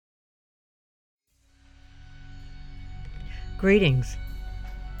Greetings.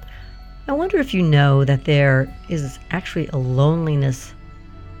 I wonder if you know that there is actually a loneliness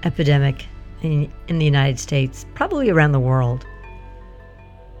epidemic in the United States, probably around the world.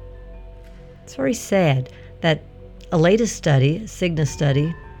 It's very sad that a latest study, a Cigna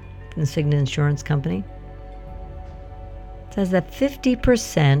study from the Cigna Insurance Company, says that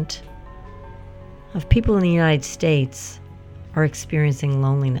 50% of people in the United States are experiencing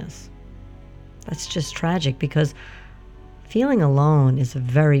loneliness. That's just tragic because feeling alone is a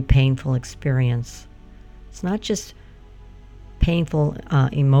very painful experience. It's not just painful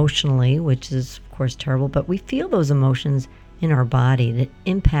emotionally, which is, of course, terrible, but we feel those emotions in our body. That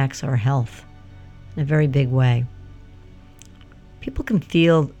impacts our health in a very big way. People can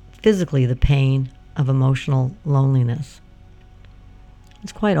feel physically the pain of emotional loneliness.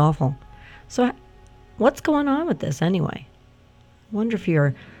 It's quite awful. So what's going on with this anyway? I wonder if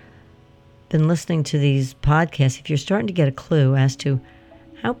you're been listening to these podcasts, if you're starting to get a clue as to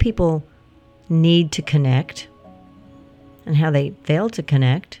how people need to connect and how they fail to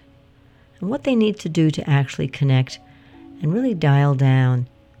connect and what they need to do to actually connect and really dial down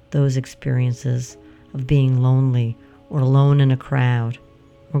those experiences of being lonely or alone in a crowd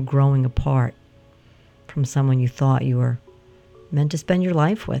or growing apart from someone you thought you were meant to spend your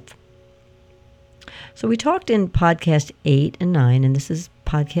life with. So we talked in podcast 8 and 9, and this is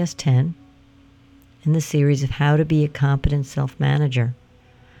podcast 10, in the series of How to Be a Competent Self-Manager.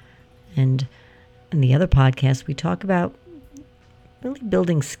 And in the other podcast, we talk about really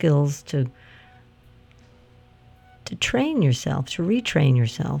building skills to train yourself, to retrain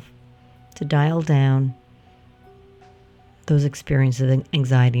yourself, to dial down those experiences of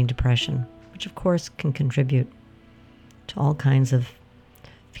anxiety and depression, which of course can contribute to all kinds of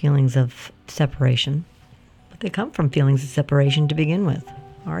feelings of separation. But they come from feelings of separation to begin with.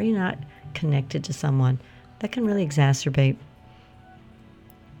 Are you not connected to someone? That can really exacerbate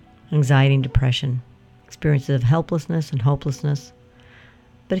anxiety and depression, experiences of helplessness and hopelessness.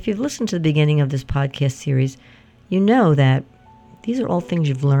 But if you've listened to the beginning of this podcast series, you know that these are all things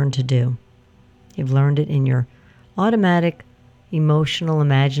you've learned to do. You've learned it in your automatic, emotional,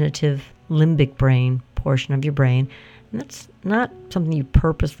 imaginative, limbic brain portion of your brain. And that's not something you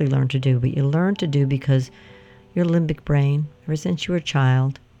purposely learn to do, but you learn to do because your limbic brain, ever since you were a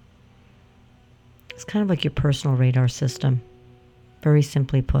child, it's kind of like your personal radar system. Very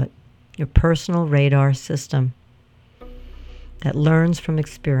simply put, your personal radar system that learns from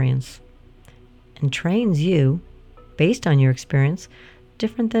experience and trains you based on your experience,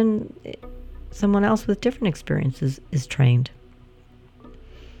 different than someone else with different experiences is trained.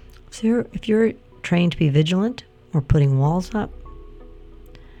 So if you're trained to be vigilant or putting walls up,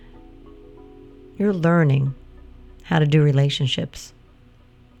 you're learning how to do relationships.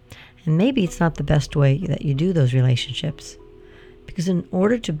 And maybe it's not the best way that you do those relationships, because in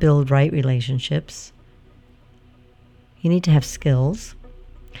order to build right relationships, you need to have skills,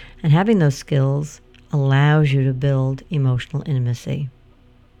 and having those skills allows you to build emotional intimacy.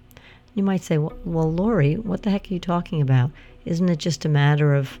 You might say, well, Lori, what the heck are you talking about? Isn't it just a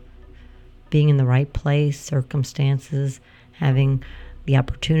matter of being in the right place, circumstances, having the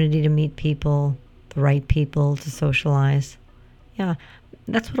opportunity to meet people, the right people to socialize? Yeah,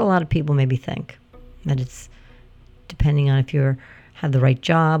 that's what a lot of people maybe think, that it's depending on if you have the right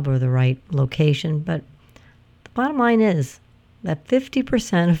job or the right location. But the bottom line is that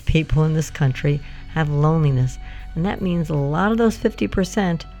 50% of people in this country have loneliness. And that means a lot of those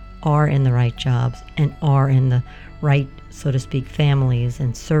 50% are in the right jobs and are in the right, so to speak, families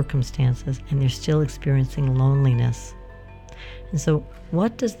and circumstances, and they're still experiencing loneliness. And so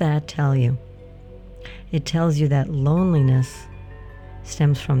what does that tell you? It tells you that loneliness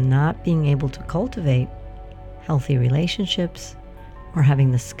stems from not being able to cultivate healthy relationships or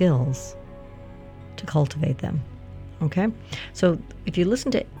having the skills to cultivate them. Okay? So if you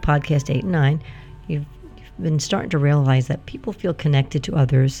listen to podcast 8 and 9, you've been starting to realize that people feel connected to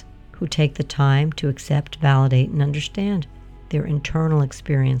others who take the time to accept, validate, and understand their internal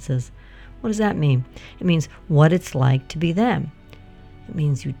experiences. What does that mean? It means what it's like to be them. It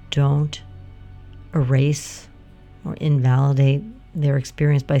means you don't erase or invalidate their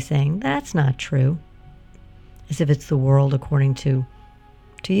experience by saying, that's not true, as if it's the world according to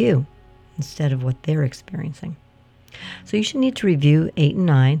you, instead of what they're experiencing. So you should need to review 8 and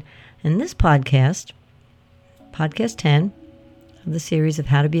 9. And this podcast 10 of the series of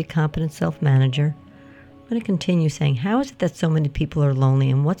How to Be a Competent Self-Manager, I'm going to continue saying, how is it that so many people are lonely,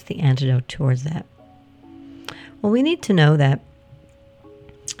 and what's the antidote towards that? Well, we need to know that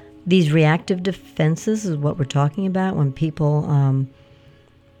these reactive defenses is what we're talking about when people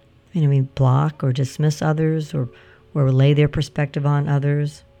we block or dismiss others, or or relay their perspective on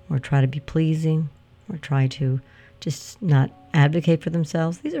others, or try to be pleasing, or try to just not advocate for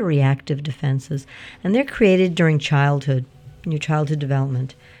themselves. These are reactive defenses, and they're created during childhood, in your childhood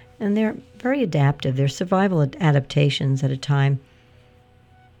development, and they're very adaptive. They're survival adaptations at a time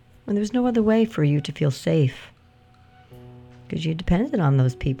when there's no other way for you to feel safe, because you depended on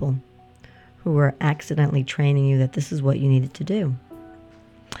those people who were accidentally training you that this is what you needed to do.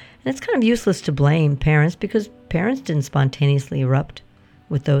 And it's kind of useless to blame parents, because parents didn't spontaneously erupt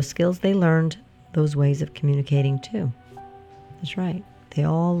with those skills. They learned those ways of communicating too. That's right. They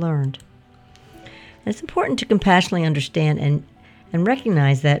all learned. And it's important to compassionately understand and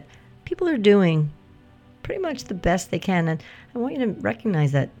recognize that people are doing pretty much the best they can. And I want you to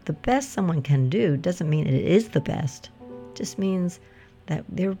recognize that the best someone can do doesn't mean it is the best. It just means that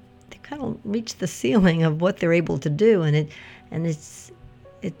they kind of reached the ceiling of what they're able to do, and it's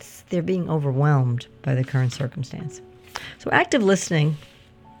they're being overwhelmed by the current circumstance. So active listening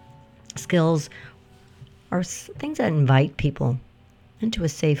skills are things that invite people into a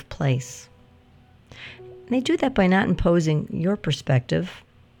safe place. And they do that by not imposing your perspective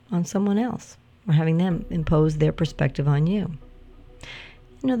on someone else or having them impose their perspective on you.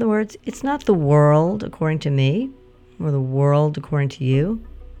 In other words, it's not the world according to me or the world according to you,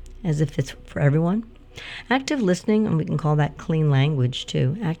 as if it's for everyone. Active listening, and we can call that clean language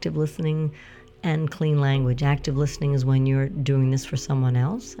too. Active listening and clean language. Active listening is when you're doing this for someone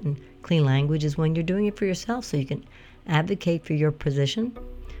else, and clean language is when you're doing it for yourself, so you can advocate for your position,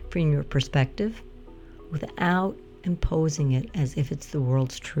 for your perspective, without imposing it as if it's the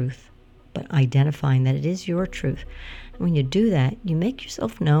world's truth, but identifying that it is your truth. And when you do that, you make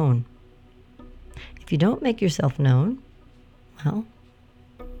yourself known. If you don't make yourself known, well,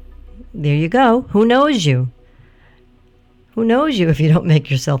 there you go. Who knows you? Who knows you if you don't make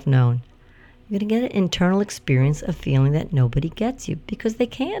yourself known? You're going to get an internal experience of feeling that nobody gets you, because they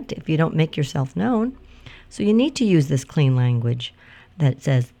can't if you don't make yourself known. So you need to use this clean language that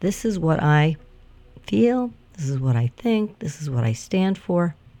says, this is what I feel, this is what I think, this is what I stand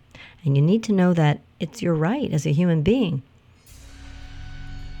for. And you need to know that it's your right as a human being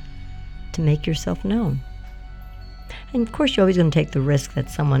to make yourself known. And of course, you're always going to take the risk that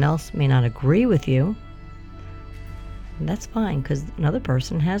someone else may not agree with you. And that's fine, because another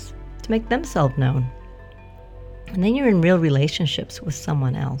person has to make themselves known. And then you're in real relationships with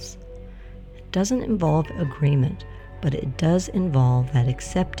someone else. It doesn't involve agreement, but it does involve that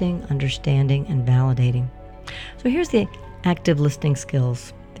accepting, understanding, and validating. So here's the active listening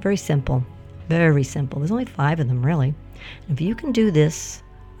skills. They're very simple, very simple. There's only 5 of them, really. And if you can do this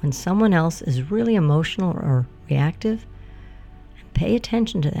when someone else is really emotional or reactive, and pay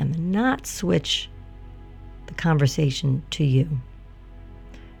attention to them and not switch the conversation to you.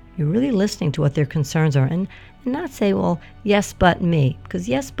 You're really listening to what their concerns are, and not say, well, yes, but me, because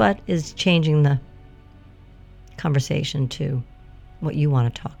yes, but is changing the conversation to what you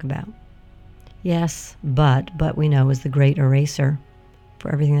want to talk about. Yes, but we know is the great eraser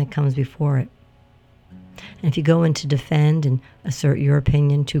for everything that comes before it. And if you go in to defend and assert your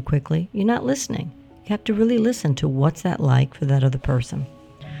opinion too quickly, you're not listening. You have to really listen to what's that like for that other person.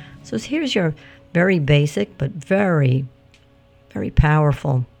 So here's your very basic but very, very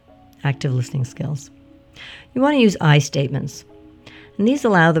powerful active listening skills. You want to use I statements. And these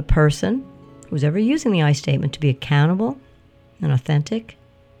allow the person who's ever using the I statement to be accountable and authentic.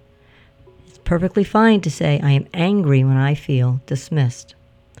 It's perfectly fine to say, I am angry when I feel dismissed,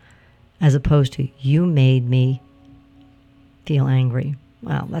 as opposed to, you made me feel angry.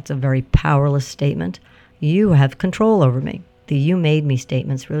 Wow, that's a very powerless statement. You have control over me. The you made me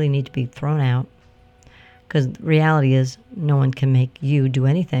statements really need to be thrown out, because the reality is no one can make you do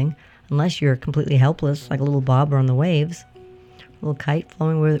anything unless you're completely helpless, like a little bobber on the waves, a little kite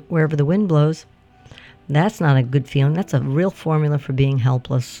flowing wherever the wind blows. That's not a good feeling. That's a real formula for being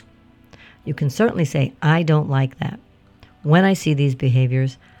helpless. You can certainly say, I don't like that. When I see these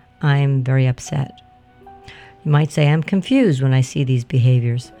behaviors, I'm very upset. You might say, I'm confused when I see these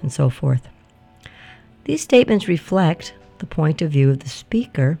behaviors, and so forth. These statements reflect the point of view of the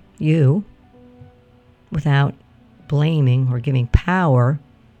speaker, you, without blaming or giving power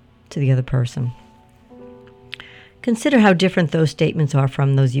to the other person. Consider how different those statements are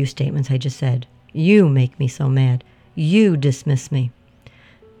from those you statements I just said. You make me so mad. You dismiss me.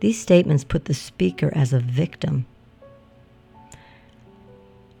 These statements put the speaker as a victim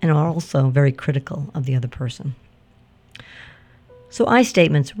and are also very critical of the other person. So I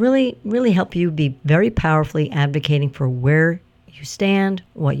statements really help you be very powerfully advocating for where you stand,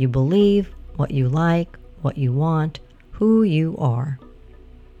 what you believe, what you like, what you want, who you are.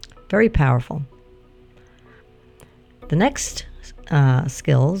 Very powerful. The next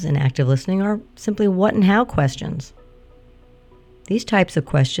skills in active listening are simply what and how questions. These types of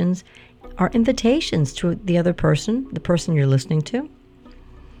questions are invitations to the other person, the person you're listening to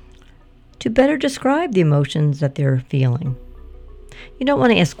better describe the emotions that they're feeling. You don't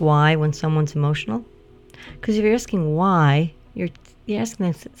want to ask why when someone's emotional, because if you're asking why, you're asking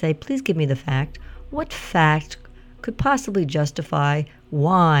them to say, please give me the fact. What fact could possibly justify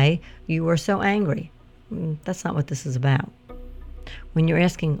why you are so angry? That's not what this is about. When you're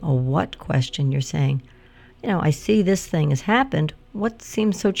asking a what question, you're saying, I see this thing has happened. What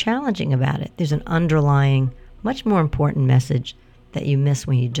seems so challenging about it? There's an underlying, much more important message that you miss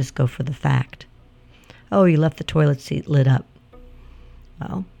when you just go for the fact. Oh, you left the toilet seat lit up.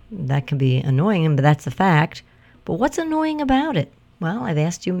 Well, that can be annoying, but that's a fact. But what's annoying about it? Well, I've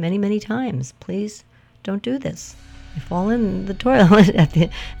asked you many, many times, please don't do this. You fall in the toilet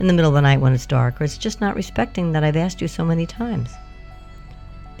in the middle of the night when it's dark, or it's just not respecting that I've asked you so many times.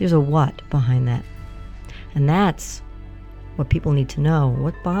 There's a what behind that. And that's what people need to know.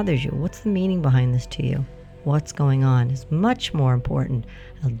 What bothers you? What's the meaning behind this to you? What's going on is much more important,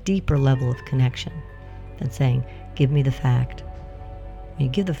 a deeper level of connection than saying, give me the fact. When you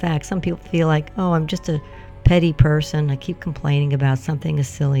give the fact, some people feel like, oh, I'm just a petty person. I keep complaining about something as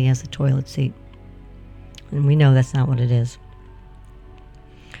silly as a toilet seat. And we know that's not what it is.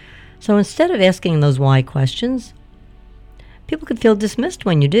 So instead of asking those why questions, people could feel dismissed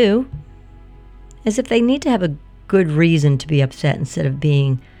when you do, as if they need to have a good reason to be upset instead of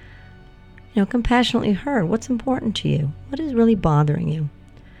being compassionately heard. What's important to you? What is really bothering you?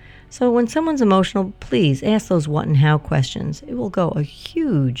 So when someone's emotional, please ask those what and how questions. It will go a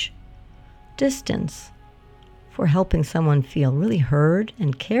huge distance for helping someone feel really heard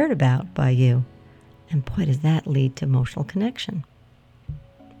and cared about by you. And boy, does that lead to emotional connection.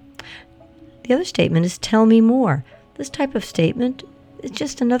 The other statement is tell me more. This type of statement is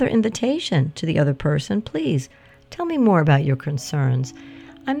just another invitation to the other person. Please tell me more about your concerns.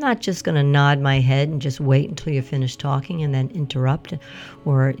 I'm not just going to nod my head and just wait until you finish talking and then interrupt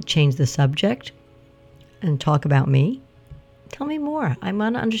or change the subject and talk about me. Tell me more. I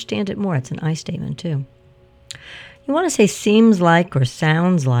want to understand it more. It's an I statement too. You want to say seems like or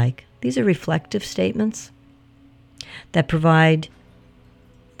sounds like. These are reflective statements that provide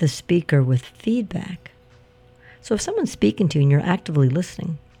the speaker with feedback. So if someone's speaking to you and you're actively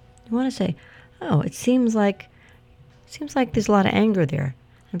listening, you want to say, oh, it seems like there's a lot of anger there.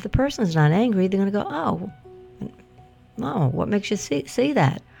 And if the person's not angry, they're going to go, oh, no, what makes you see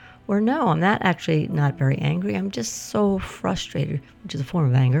that? Or no, I'm not very angry. I'm just so frustrated, which is a form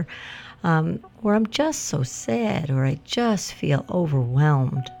of anger. Or I'm just so sad, or I just feel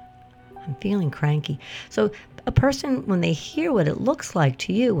overwhelmed. I'm feeling cranky. So a person, when they hear what it looks like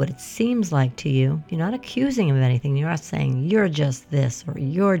to you, what it seems like to you, you're not accusing them of anything. You're not saying you're just this or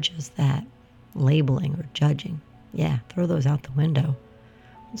you're just that, labeling or judging. Yeah, throw those out the window.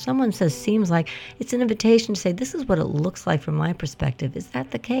 When someone says seems like, it's an invitation to say, this is what it looks like from my perspective. Is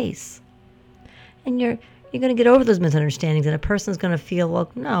that the case? And you're going to get over those misunderstandings, and a person's going to feel, well,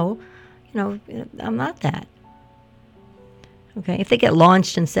 no, I'm not that. Okay, if they get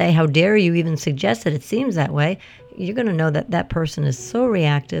launched and say, how dare you even suggest that it seems that way, you're going to know that that person is so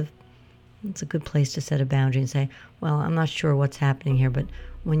reactive. It's a good place to set a boundary and say, well, I'm not sure what's happening here, but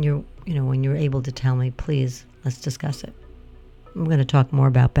when you're able to tell me, please, let's discuss it. We're going to talk more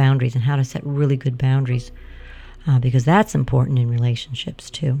about boundaries and how to set really good boundaries, because that's important in relationships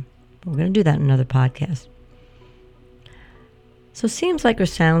too. But we're going to do that in another podcast. So seems like or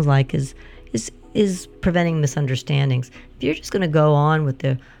sounds like is preventing misunderstandings. If you're just going to go on with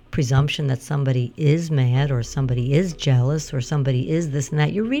the presumption that somebody is mad or somebody is jealous or somebody is this and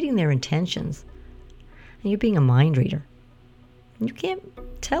that, you're reading their intentions. And you're being a mind reader. And you can't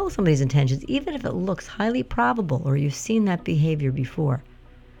tell somebody's intentions, even if it looks highly probable or you've seen that behavior before.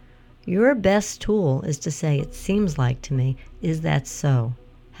 Your best tool is to say, it seems like to me, is that so?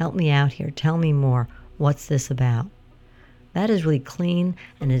 Help me out here. Tell me more. What's this about? That is really clean,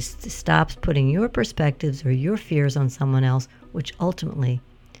 and it stops putting your perspectives or your fears on someone else, which ultimately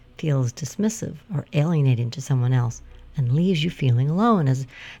feels dismissive or alienating to someone else and leaves you feeling alone as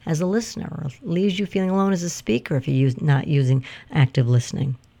a listener, or leaves you feeling alone as a speaker if you're not using active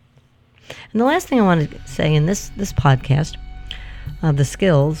listening. And the last thing I want to say in this podcast, the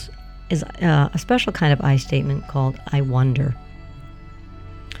skills, is a special kind of I statement called I wonder.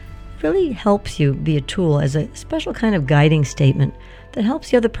 Really helps you be a tool as a special kind of guiding statement that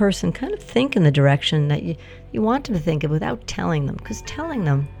helps the other person kind of think in the direction that you want them to think of without telling them. Because telling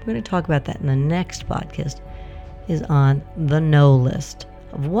them, we're going to talk about that in the next podcast, is on the no list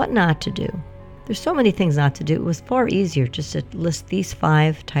of what not to do There's so many things not to do. It was far easier just to list these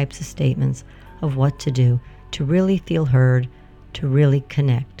 5 types of statements of what to do to really feel heard, to really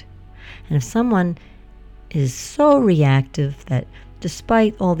connect. And if someone is so reactive that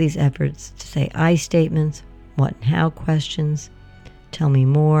despite all these efforts to say I statements, what and how questions, tell me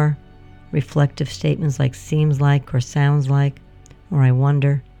more, reflective statements like seems like or sounds like, or I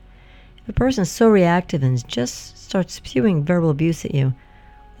wonder. If a person is so reactive and just starts spewing verbal abuse at you,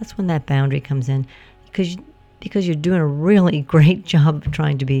 that's when that boundary comes in, because you're doing a really great job of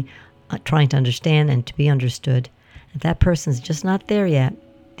trying to understand and to be understood. If that person's just not there yet,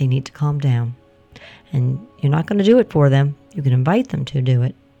 they need to calm down. And you're not going to do it for them. You can invite them to do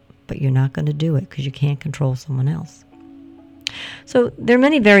it, but you're not going to do it because you can't control someone else. So there are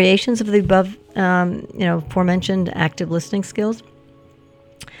many variations of the above, aforementioned active listening skills.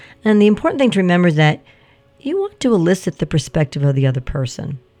 And the important thing to remember is that you want to elicit the perspective of the other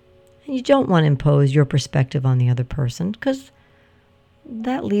person. And you don't want to impose your perspective on the other person, because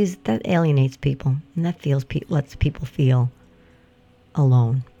that alienates people, and that lets people feel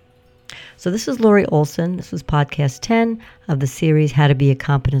alone. So this is Lori Olson. This was podcast 10 of the series How to Be a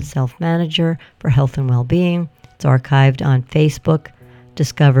Competent Self-Manager for Health and Well-Being. It's archived on Facebook,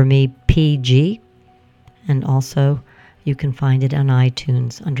 Discover Me PG, and also you can find it on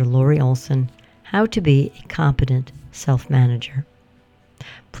iTunes under Lori Olson, How to Be a Competent Self-Manager.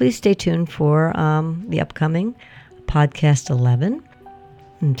 Please stay tuned for the upcoming podcast 11.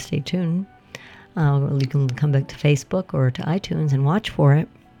 And stay tuned. You can come back to Facebook or to iTunes and watch for it.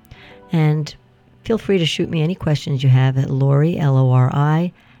 And feel free to shoot me any questions you have at Lori,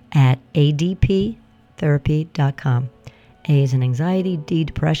 Lori, at adptherapy.com. A is in anxiety, D,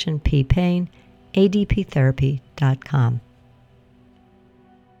 depression, P, pain, adptherapy.com.